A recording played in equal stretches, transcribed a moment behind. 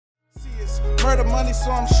heard of money, so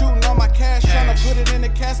I'm shooting all my cash. Tryna put it in the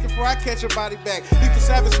casket before I catch a body back. Leave the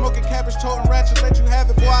savage smoking cabbage, toting ratchet, let you have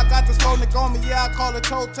it. Boy, I got this phone that on me, yeah, I call it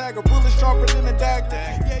toe tagger. Bullet sharper than a dagger.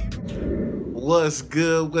 Yeah, What's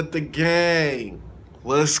good with the gang?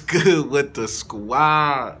 What's good with the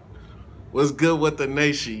squad? What's good with the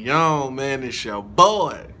nation? Man, it's your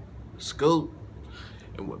boy, Scoop.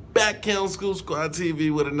 And we're back here on Scoop Squad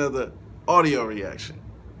TV with another audio reaction.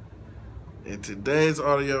 In today's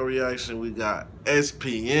audio reaction, we got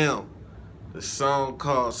SPM, the song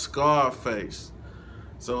called Scarface.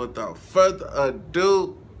 So without further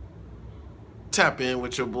ado, tap in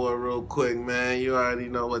with your boy real quick, man. You already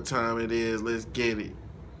know what time it is. Let's get it.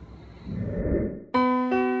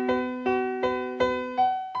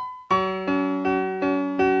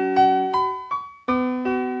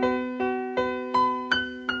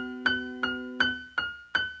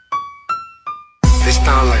 This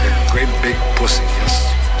sound like a great big pussy, just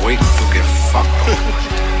waiting to get fucked up.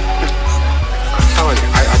 I'm telling you,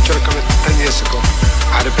 I tried to come in 10 years ago.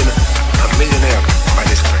 I'd have been a millionaire by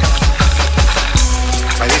this time.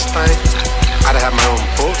 By this time, I'd have my own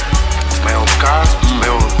boat, my own car, my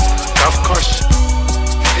own golf course.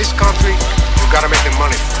 This country, you gotta make the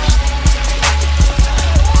money first.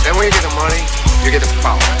 Then when you get the money, you get the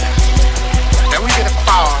power. Then when you get the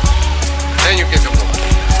power, then you get the woman.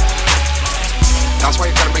 That's why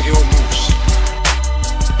you gotta make your own moves.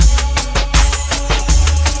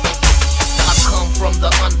 I come from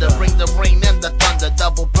the under, bring the rain and the thunder.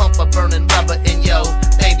 Double pumper, burning rubber in yo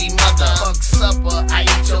baby mother. Fuck supper, I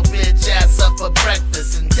eat your bitch ass up for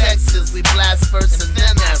breakfast. In Texas, we blast first and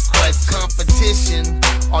then ask questions. Competition,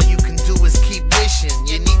 all you can do is keep wishing.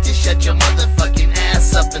 You need to shut your motherfucking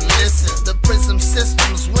ass up and listen. The prison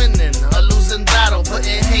system's winning, a losing battle,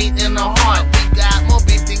 putting hate in the heart. We got more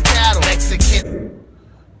beef than cattle. Mexican.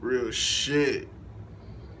 Real shit.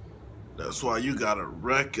 That's why you gotta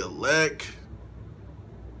recollect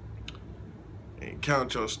and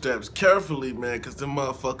count your steps carefully, man, because them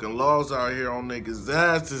motherfucking laws out here on niggas'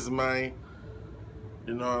 asses, man.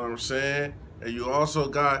 You know what I'm saying? And you also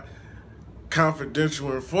got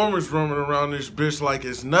confidential informers roaming around this bitch like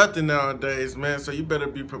it's nothing nowadays, man. So you better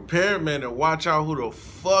be prepared, man, and watch out who the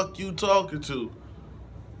fuck you talking to.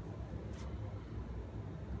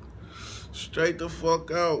 Straight the fuck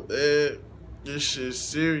out, man. This shit's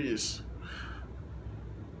serious.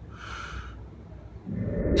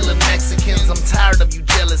 Killing Mexicans, I'm tired of you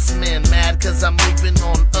jealous men. Mad cause I'm moving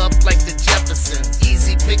on up like the Jeffersons.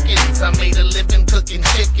 Easy pickings, I made a living cooking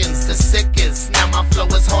chickens. The sickest, now my flow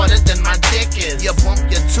is harder than my dick is. You bump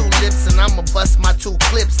your two lips and I'ma bust my two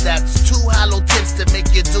clips. That's two hollow tips to make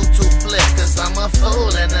you do two flips. Cause I'm a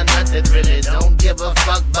fool and a nut that really don't give a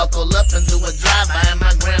fuck. Buckle up and do a drive-by in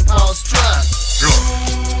my grandpa's truck. Look,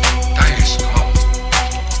 time is come.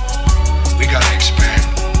 We gotta expand.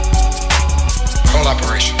 Whole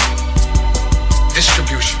operation.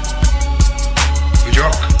 Distribution. New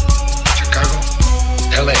York, Chicago,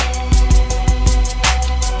 LA.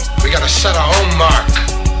 We gotta set our own mark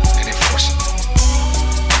and enforce it.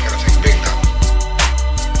 We gotta think big time.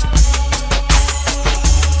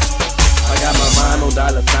 I got my mind on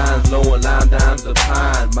dollar signs, blowing lime dimes to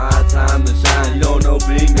pine. My time to shine, you don't know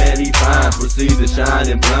big man, he fine. Proceed to shine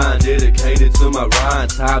and blind, dedicated to my rhyme.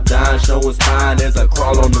 Top down, showing spine as I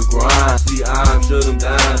crawl on the grind. See, I'm shut them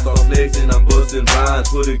down, start flexing, I'm busting rhymes.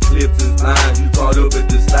 Putting clips in lines, you caught up at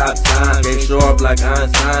the stop sign. Ain't sharp like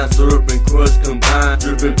Einstein, syrup and crush combined.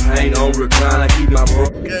 Dripping paint on recline, I keep my bro.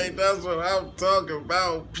 Okay, that's what I'm talking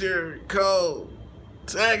about. Pure cold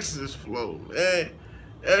Texas flow, man.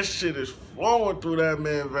 That shit is flowing through that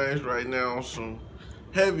man's veins right now on some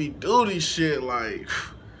heavy duty shit. Like,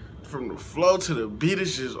 from the flow to the beat,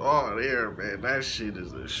 it's just all there, man. That shit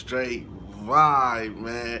is a straight vibe,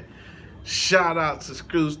 man. Shout out to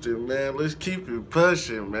Scrooston, man. Let's keep it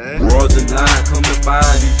pushing, man. Words and line, come to find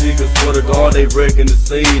these niggas for the guard, they wrecking the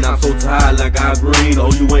scene. I'm so tired like I green.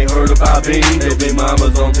 Oh, you ain't heard about me? They been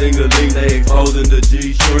mamas on Tingaling, they exposing the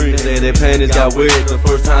G-string. They said their panties got wet the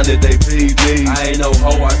first time that they peed me. I ain't no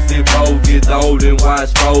hoe, I sit foes, get old and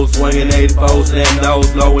watch foes. Swinging 84, slam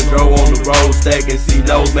nose, blowing dro on the road. Stacking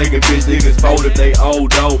C-notes, making bitch niggas fold if they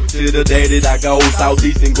old though. To the day that I go,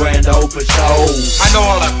 Southeast and Grand Old for show. I know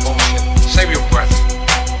all that bullshit. Save your breath.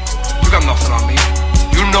 You got nothing on me.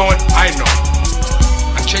 You know it, I know it.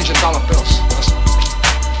 I'm changing dollar bills. Listen.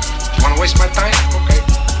 You wanna waste my time? Okay.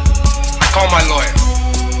 I call my lawyer.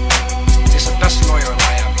 He's the best lawyer in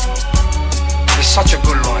Miami. He's such a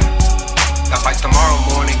good lawyer that by tomorrow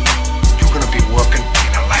morning, you're gonna be working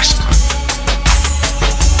in Alaska.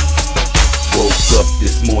 Woke up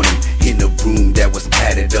this morning in a room that was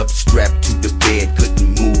padded up, strapped to the bed,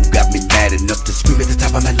 couldn't move, got me mad had enough to scream at the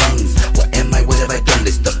top of my lungs. What am I, what have I done?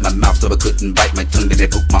 They stuck my mouth so I couldn't bite my tongue. Then they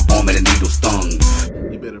poked my arm and a needle stung.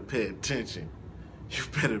 You better pay attention. You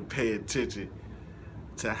better pay attention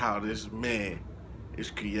to how this man is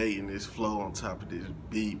creating this flow on top of this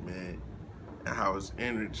beat, man. And how his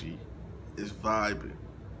energy is vibing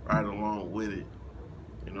right along with it.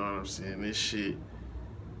 You know what I'm saying? This shit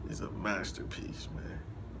is a masterpiece, man.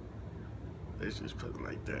 Let's just put it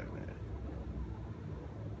like that, man.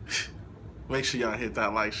 Make sure y'all hit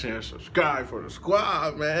that like, share, and subscribe for the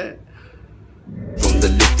squad, man. From the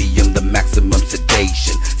lithium, the maximum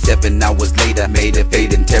sedation. 7 hours later, made a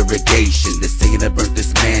fake interrogation. They're saying I burnt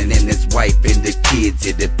this man and his wife and the kids.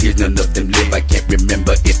 It appears none of them live. I can't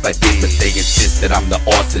remember if I did, but they insist that I'm the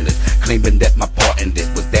arsonist, claiming that my part in this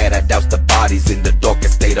was that I doused the bodies in the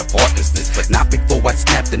darkest state of heartlessness. But not before I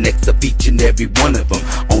snapped the necks of each and every one of them,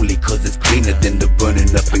 only cause it's cleaner than the burning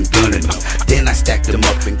up and gunning them. Then I stacked them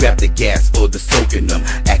up and grabbed the gas for the soaking them,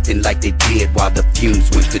 acting like they did while the fumes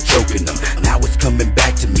went to choking them. Now it's coming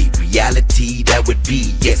back to me, reality that would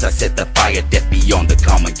be. Yes, I set the fire death beyond the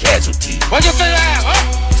common casualty. What you think I am,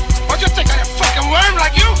 huh? What you think I am, fucking worm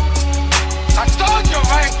like you? I told you,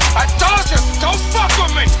 man. I told you, don't fuck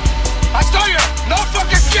with me. I told you, no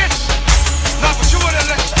fucking kids. No, but you wouldn't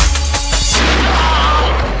listen.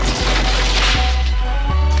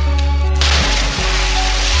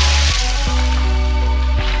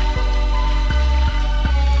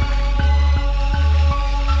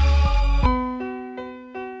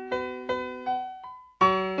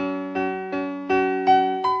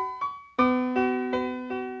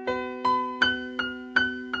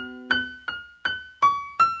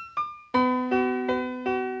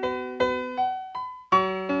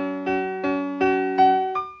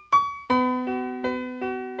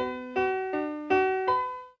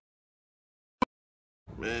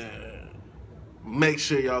 Man, make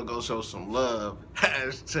sure y'all go show some love.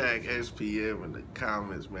 Hashtag SPM in the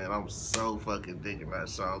comments, man. I'm so fucking digging that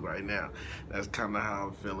song right now. That's kind of how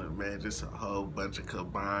I'm feeling, man. Just a whole bunch of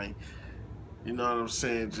combined, you know what I'm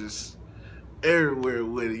saying? Just everywhere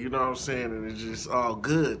with it, you know what I'm saying? And it's just all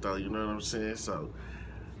good, though, you know what I'm saying? So,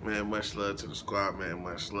 man, much love to the squad, man.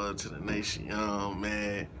 Much love to the nation, young,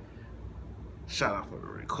 man. Shout out for the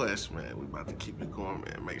request, man. We about to keep it going,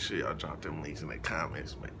 man. Make sure y'all drop them links in the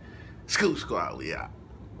comments, man. Scoop Squad, we out.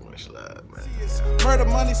 Much love, man. Murder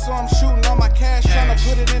money, so I'm shooting all my cash. Trying to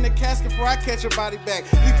put it in the casket before I catch your body back.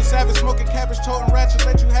 Lethal savage, smoking cabbage, toting ratchet,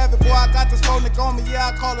 let you have it. Boy, I got this phone on me, yeah,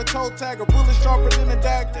 I call it toe tagger. Bullet sharper than a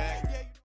dagger.